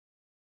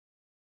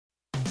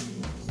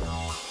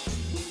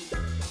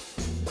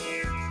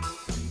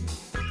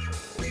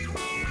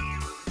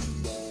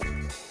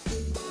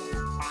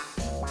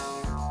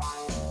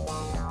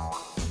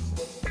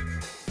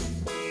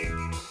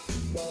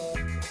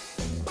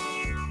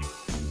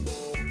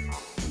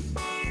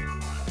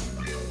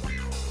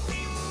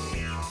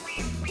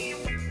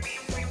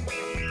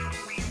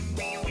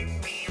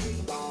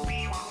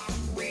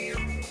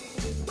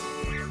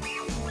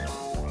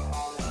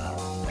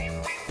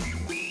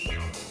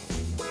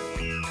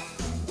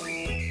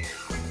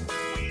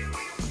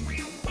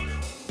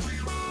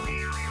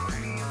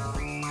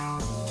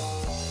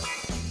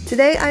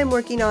Today I am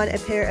working on a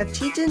pair of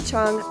Cheech and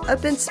Chong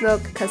Up in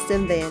Smoke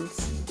custom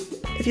Vans.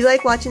 If you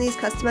like watching these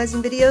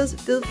customizing videos,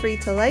 feel free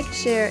to like,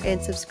 share,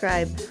 and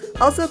subscribe.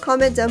 Also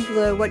comment down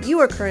below what you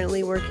are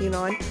currently working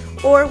on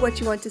or what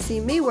you want to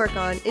see me work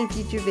on in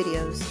future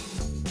videos.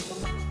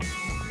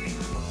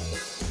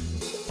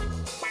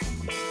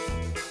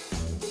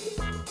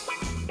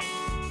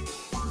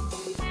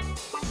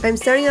 I'm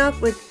starting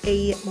off with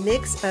a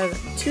mix of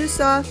Too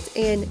Soft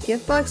and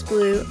Gift Box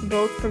Blue,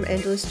 both from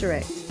Endless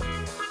Direct.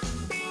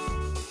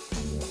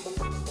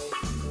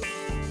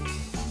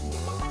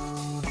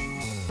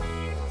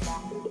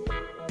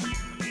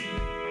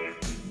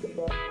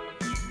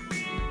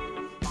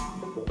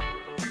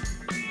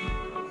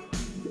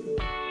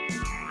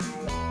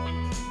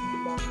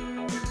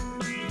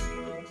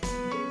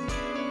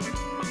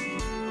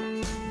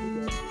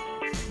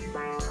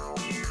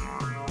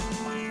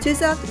 Too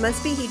Soft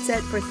must be heat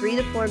set for 3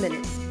 to 4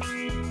 minutes.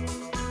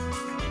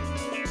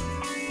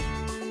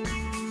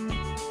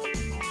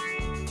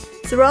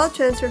 Saral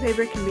transfer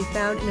paper can be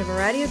found in a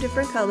variety of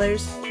different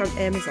colors from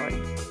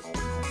Amazon.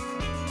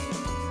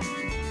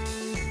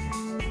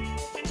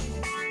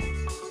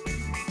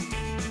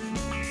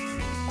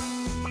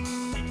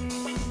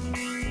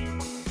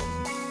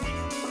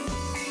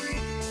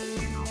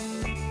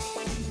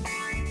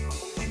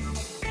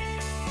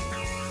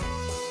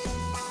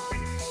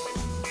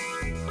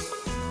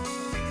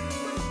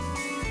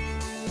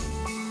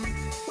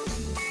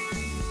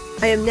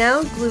 I am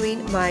now gluing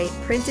my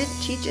printed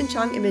Cheech and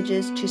Chong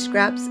images to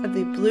scraps of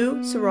the blue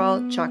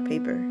Saral chalk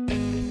paper.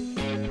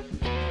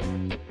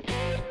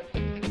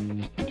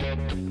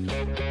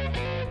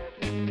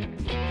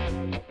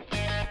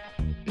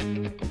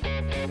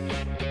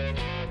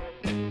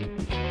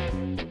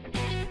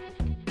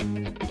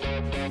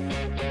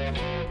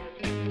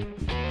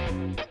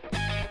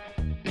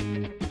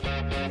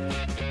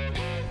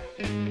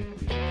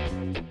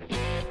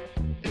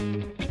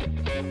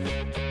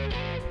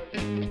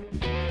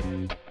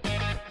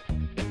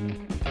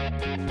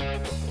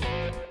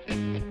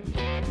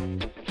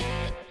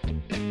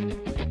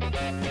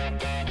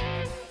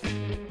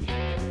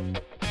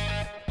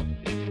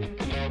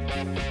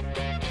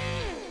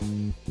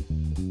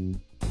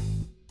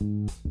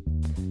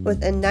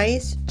 With a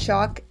nice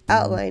chalk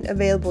outline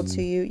available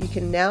to you, you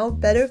can now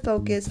better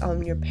focus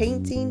on your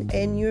painting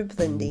and your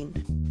blending.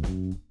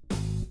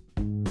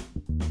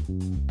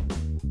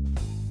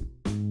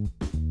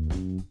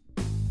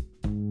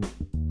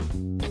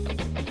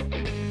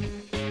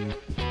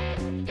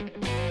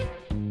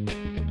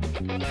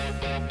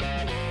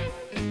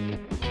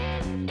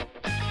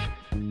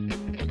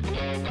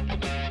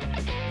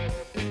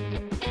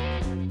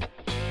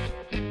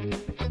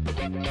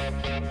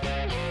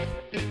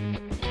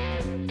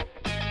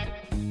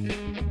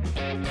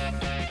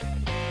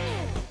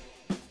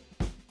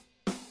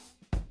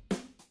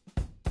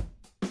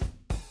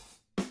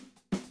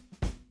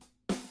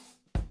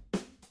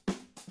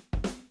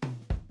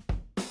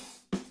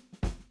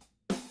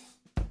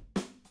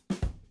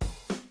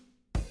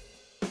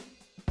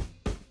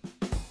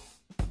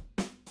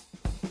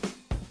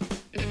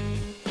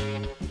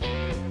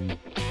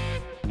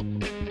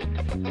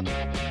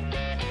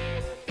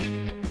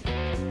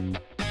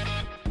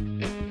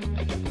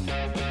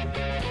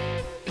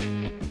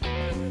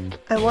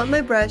 I want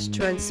my brush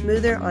to run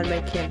smoother on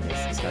my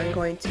canvas, so I'm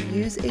going to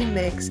use a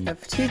mix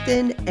of Too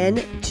Thin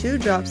and 2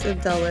 drops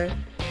of Duller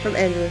from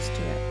Endless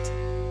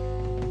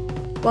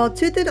Direct. While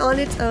Too Thin on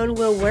its own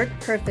will work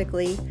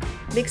perfectly,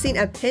 mixing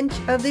a pinch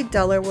of the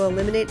Duller will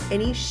eliminate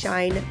any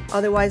shine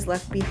otherwise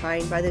left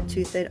behind by the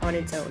Too Thin on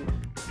its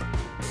own.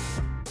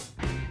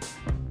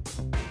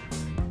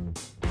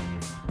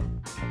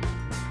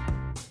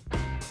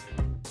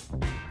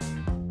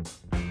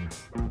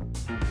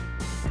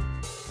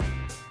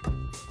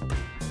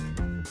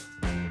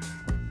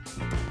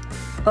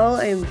 All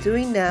I am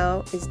doing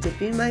now is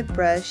dipping my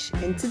brush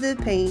into the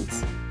paint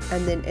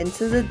and then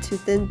into the Too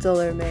Thin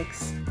Duller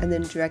mix and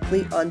then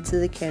directly onto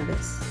the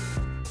canvas.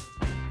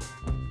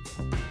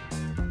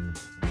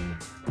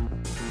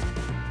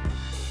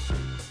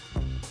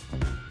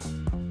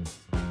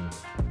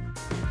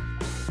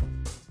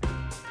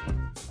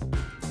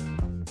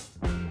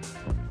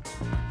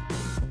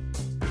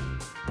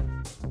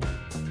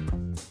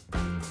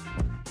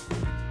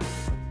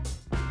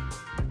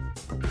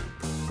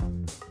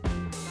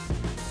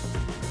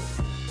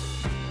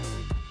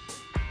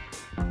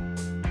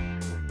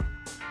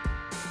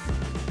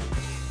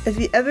 If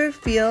you ever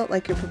feel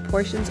like your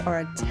proportions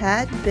are a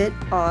tad bit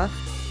off,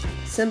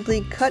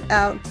 simply cut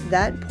out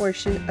that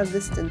portion of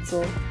the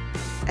stencil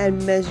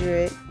and measure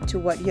it to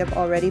what you have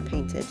already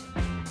painted.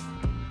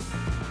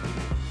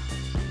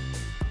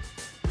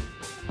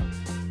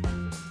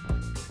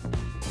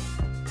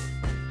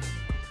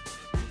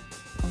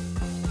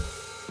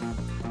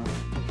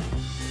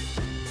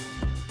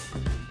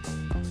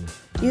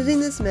 Using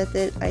this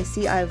method, I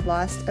see I've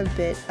lost a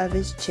bit of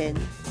his chin.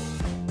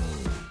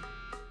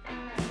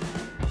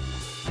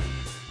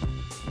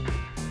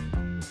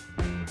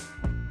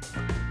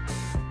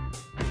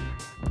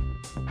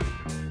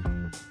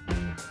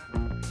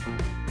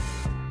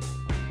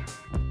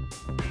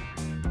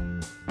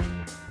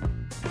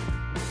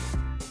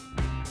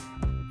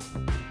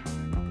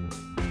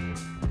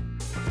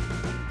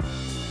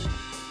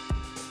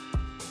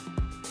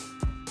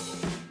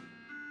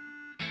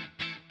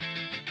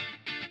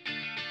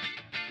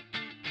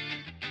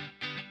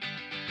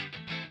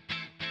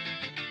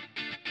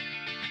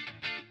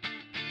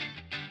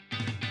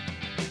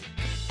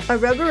 A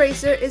rub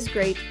eraser is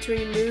great to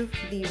remove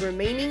the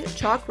remaining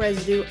chalk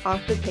residue off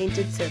the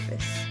painted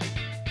surface.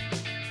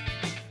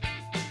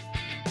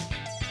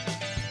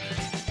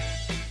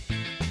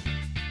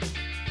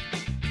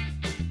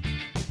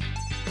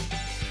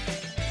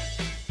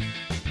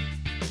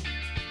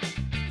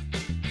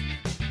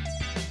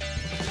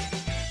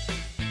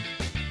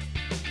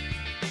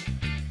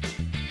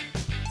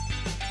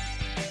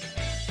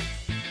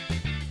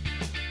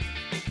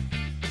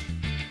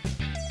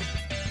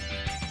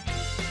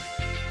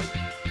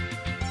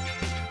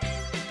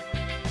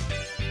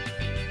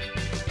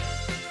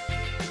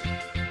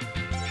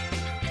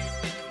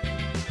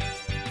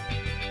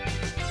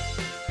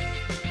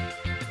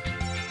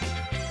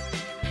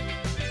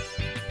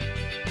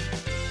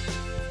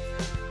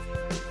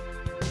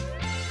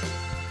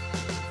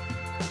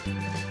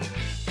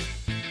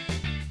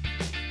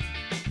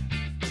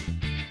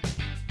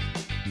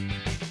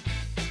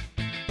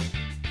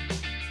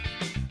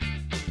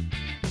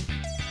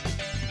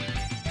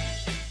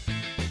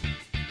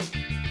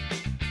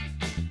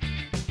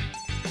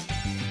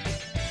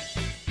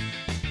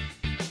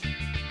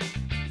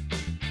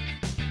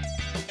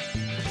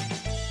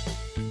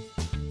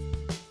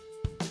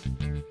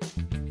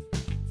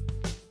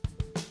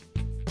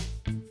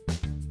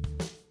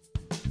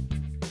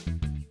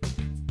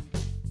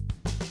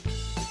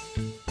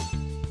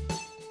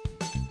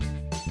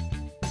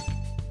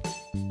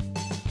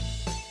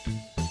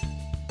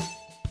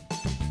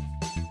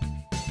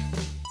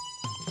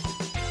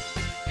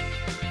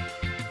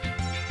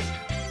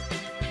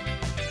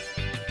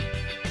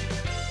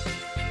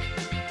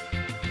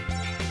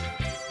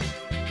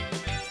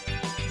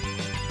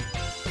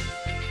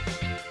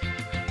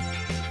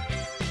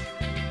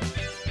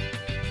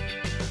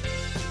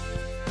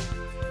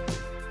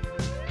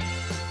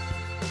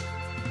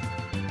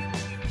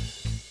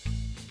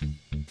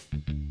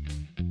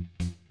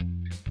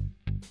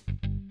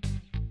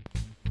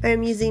 I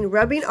am using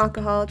rubbing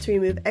alcohol to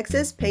remove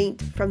excess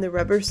paint from the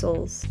rubber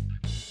soles.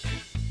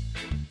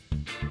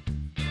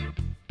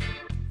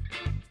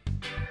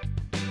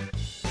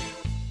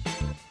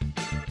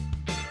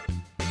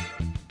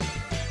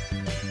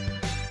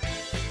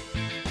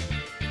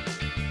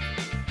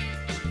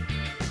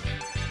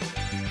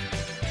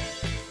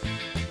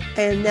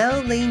 I am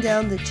now laying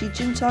down the Cheech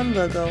and Chong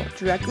logo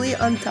directly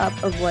on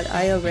top of what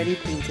I already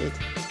painted.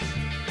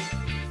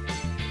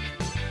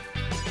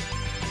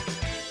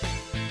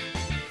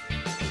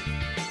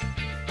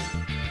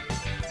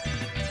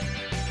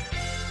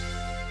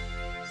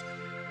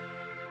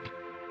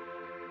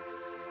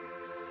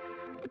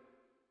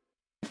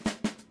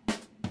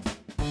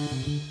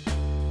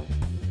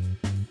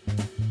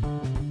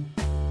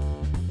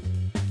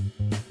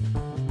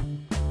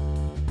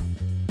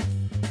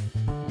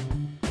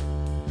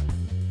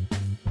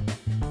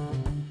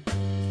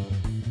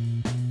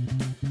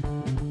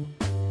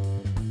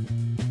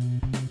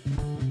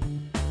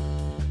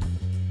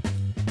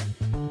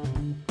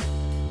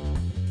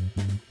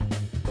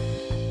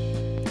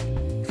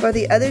 For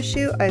the other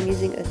shoe, I'm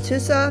using a Too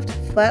Soft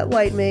flat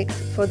white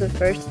mix for the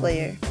first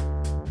layer.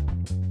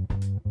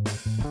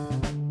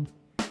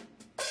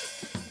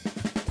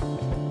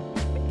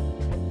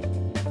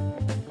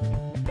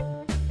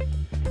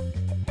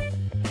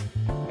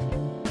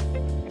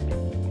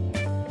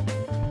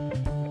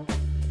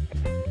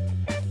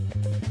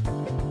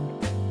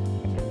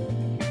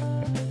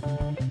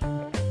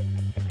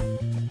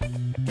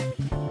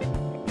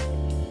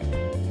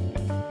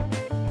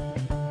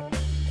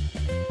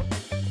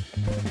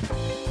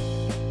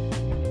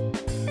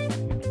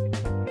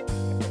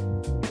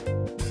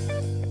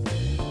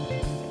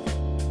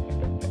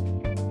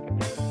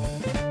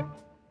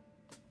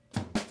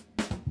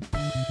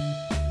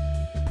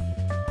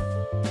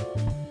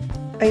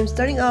 I am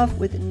starting off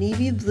with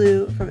navy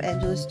blue from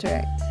Endless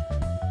Direct.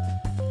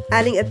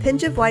 Adding a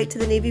pinch of white to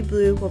the navy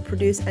blue will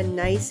produce a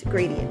nice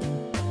gradient.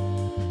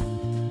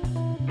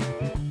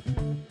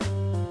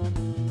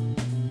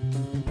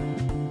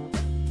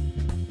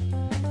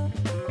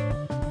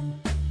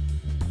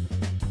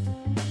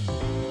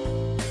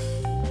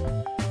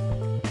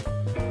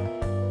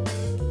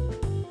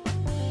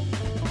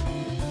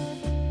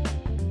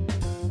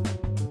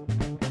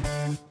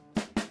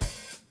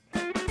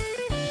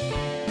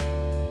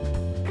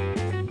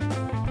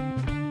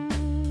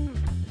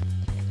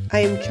 I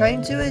am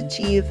trying to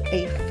achieve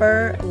a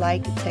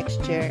fur-like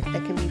texture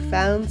that can be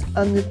found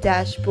on the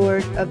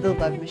dashboard of the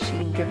Love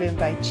Machine driven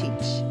by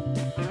Cheech.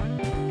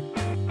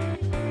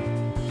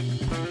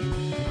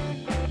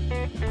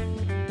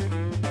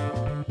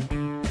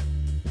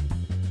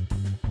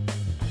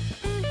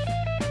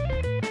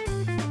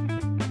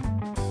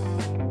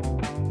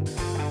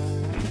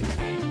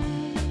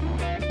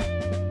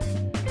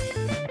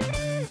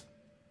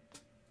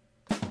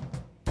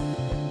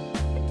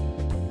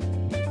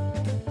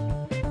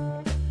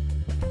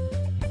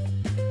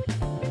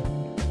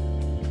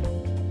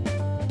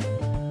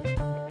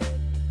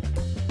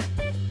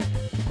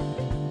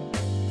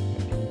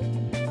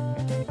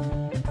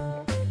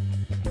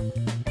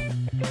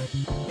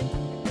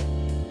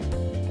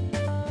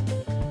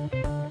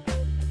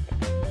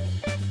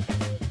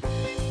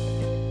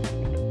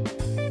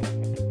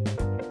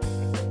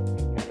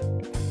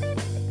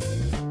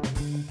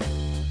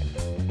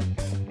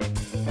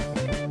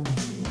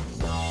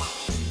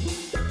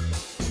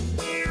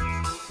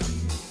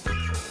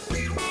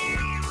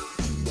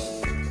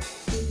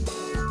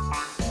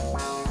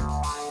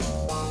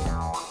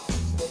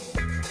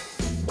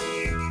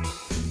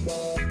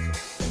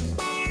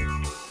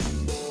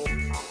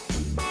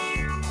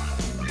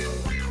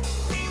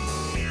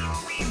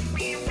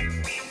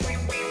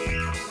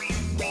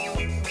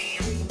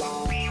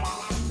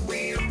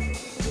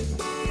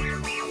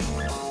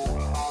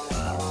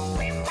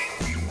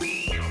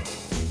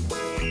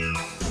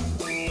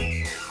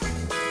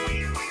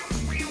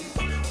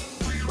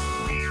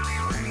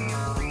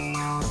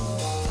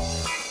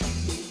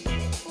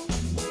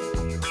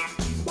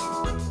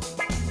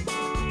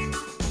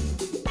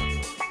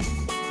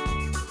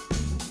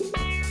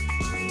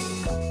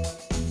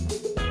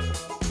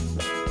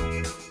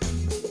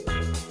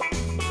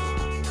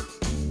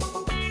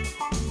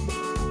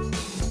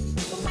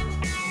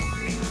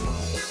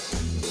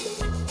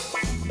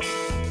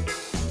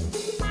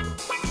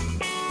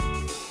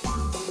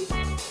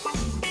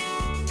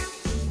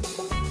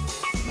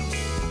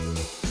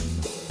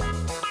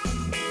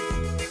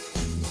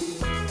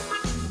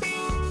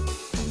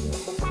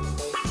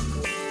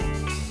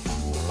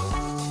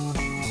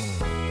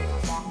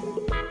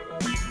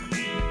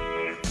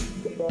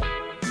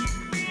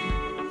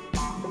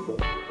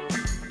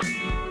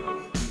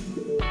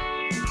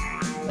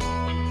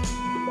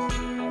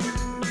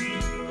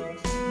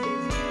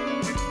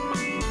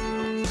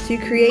 To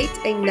create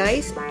a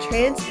nice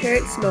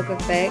transparent smoke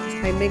effect,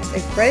 I mixed a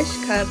fresh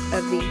cup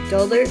of the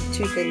duller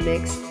too-thin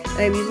mix, and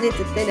I'm using it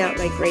to thin out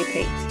my gray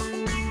paint.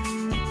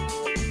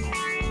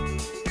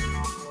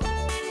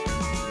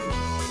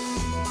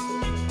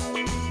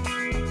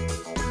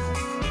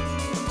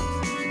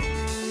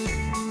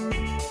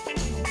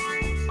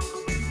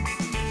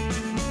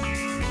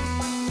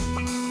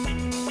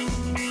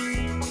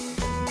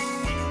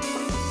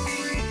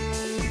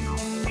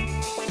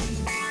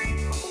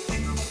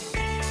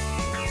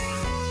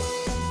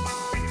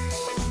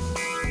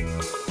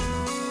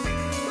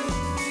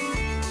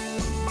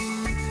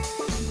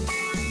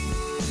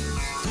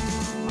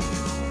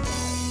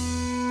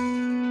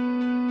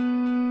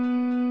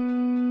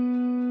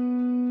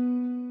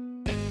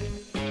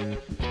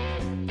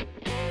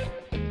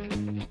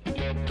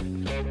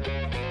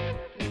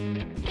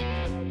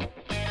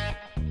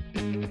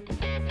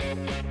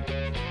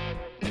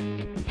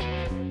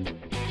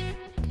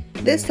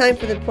 This time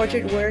for the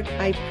portrait work,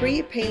 I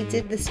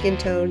pre-painted the skin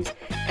tones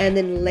and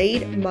then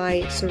laid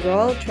my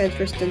Saral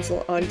transfer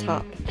stencil on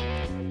top.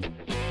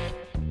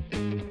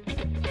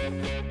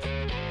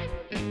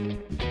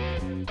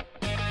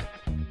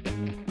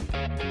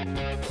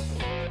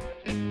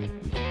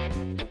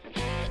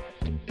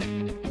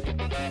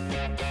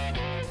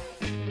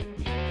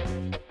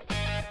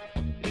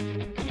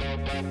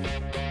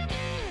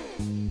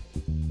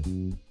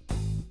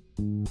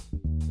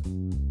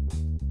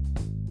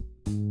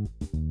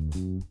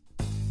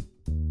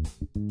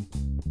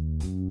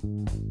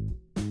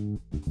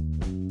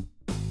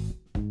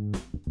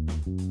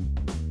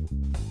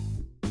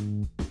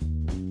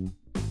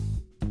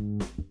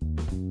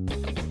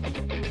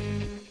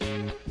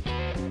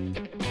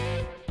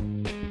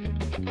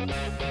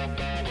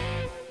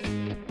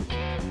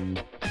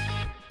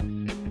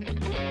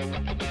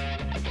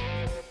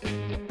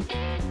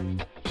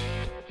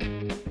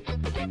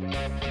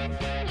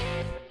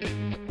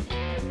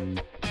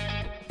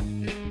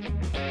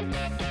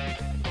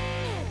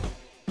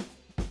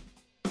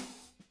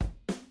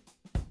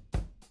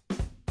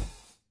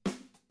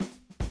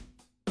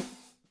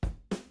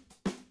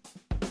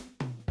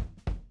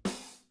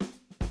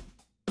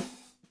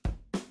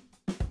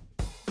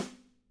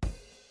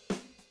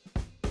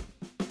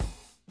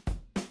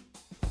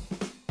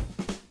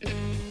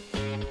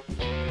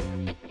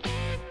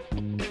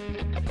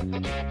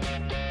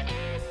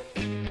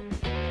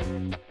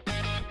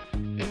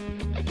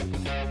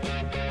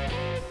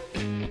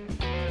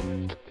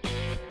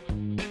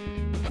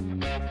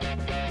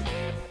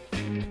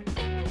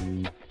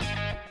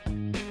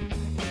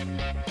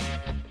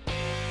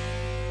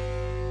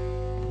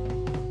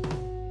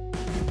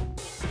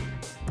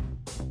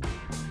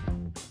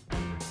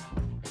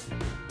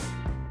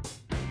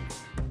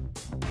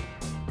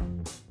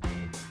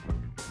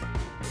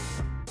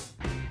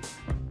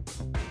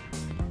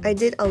 I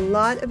did a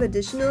lot of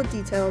additional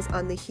details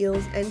on the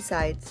heels and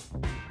sides,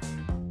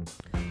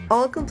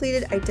 all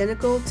completed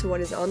identical to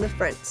what is on the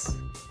fronts.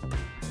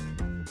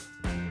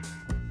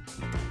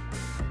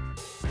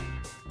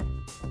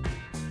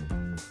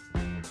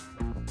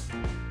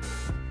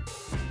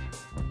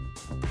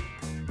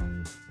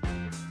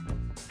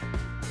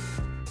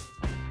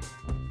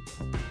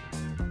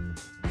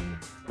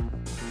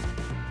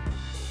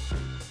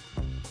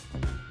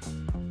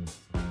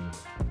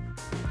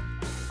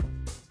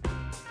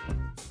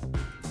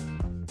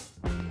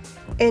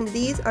 And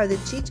these are the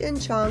Cheech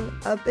and Chong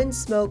Up in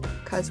Smoke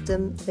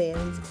custom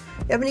vans.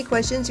 If you have any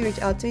questions, you reach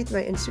out to me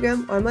through my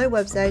Instagram or my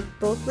website.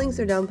 Both links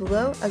are down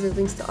below, as are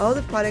links to all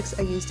the products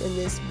I used in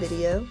this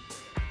video.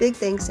 Big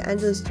thanks to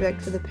Angelus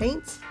Direct for the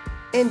paints,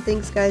 and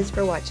thanks guys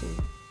for watching.